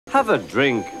"Have a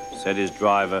drink," said his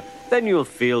driver, "then you'll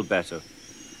feel better."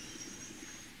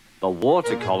 The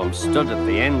water column stood at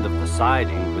the end of the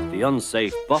siding with the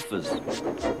unsafe buffers.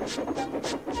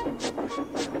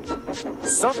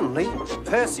 Suddenly,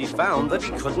 Percy found that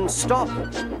he couldn't stop.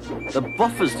 The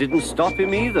buffers didn't stop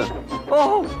him either.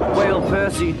 "Oh!" wailed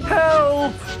Percy,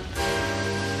 "help!"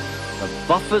 The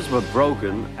buffers were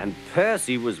broken and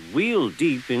Percy was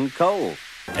wheel-deep in coal.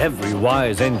 Every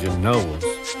wise engine knows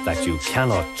that you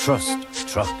cannot trust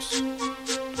trucks.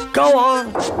 Go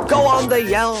on, they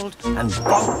yelled, and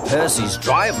bumped Percy's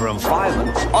driver and fireman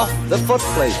off the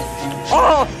footplate.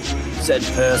 "Oh!" said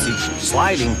Percy,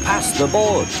 sliding past the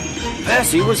board.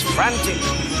 Percy was frantic.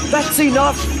 "That's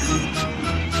enough!"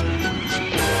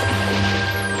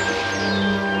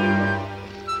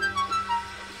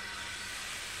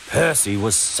 Percy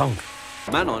was sunk.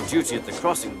 The man on duty at the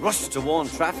crossing rushed to warn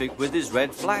traffic with his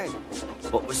red flag,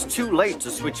 but was too late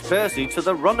to switch Percy to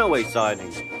the runaway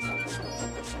siding.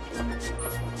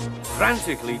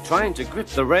 Frantically trying to grip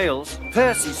the rails,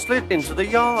 Percy slid into the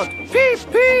yard. "Peep,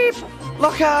 peep!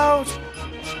 Look out!"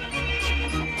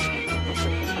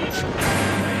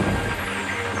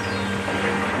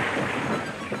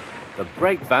 The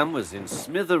brake van was in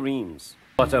smithereens,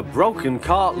 but a broken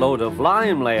cartload of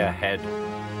lime lay ahead.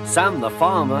 Sam the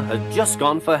farmer had just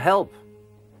gone for help.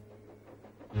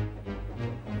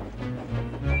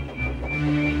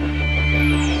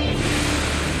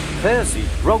 Percy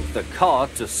broke the car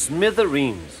to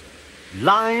smithereens.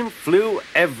 Lime flew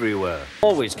everywhere.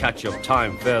 Always catch up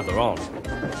time further on.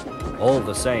 All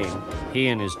the same, he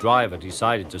and his driver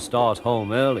decided to start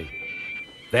home early.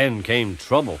 Then came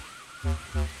trouble.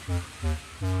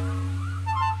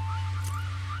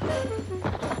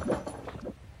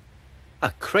 A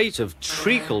crate of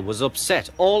treacle was upset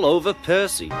all over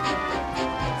Percy.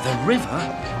 The river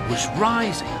was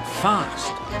rising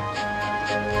fast.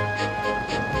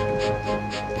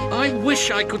 I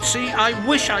wish I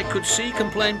could see,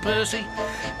 complained Percy,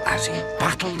 as he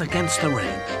battled against the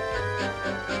rain.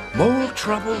 More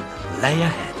trouble lay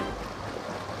ahead.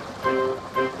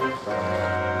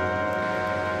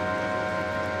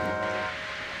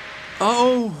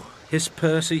 "Oh," hissed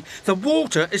Percy, "the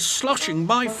water is sloshing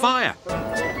my fire."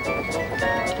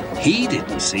 He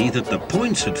didn't see that the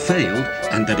points had failed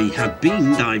and that he had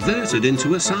been diverted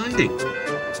into a siding.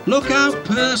 "Look out,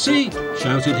 Percy!"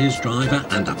 shouted his driver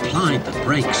and applied the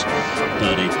brakes.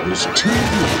 But it was too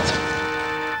late.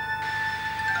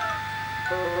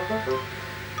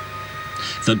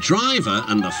 The driver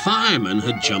and the fireman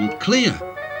had jumped clear,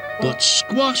 but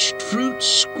squashed fruit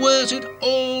squirted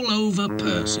all over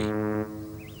Percy.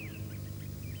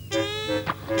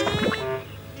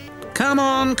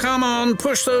 Come on,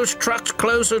 push those trucks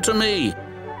closer to me."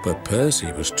 But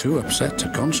Percy was too upset to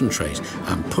concentrate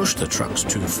and pushed the trucks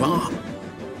too far.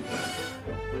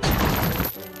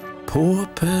 Poor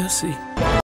Percy.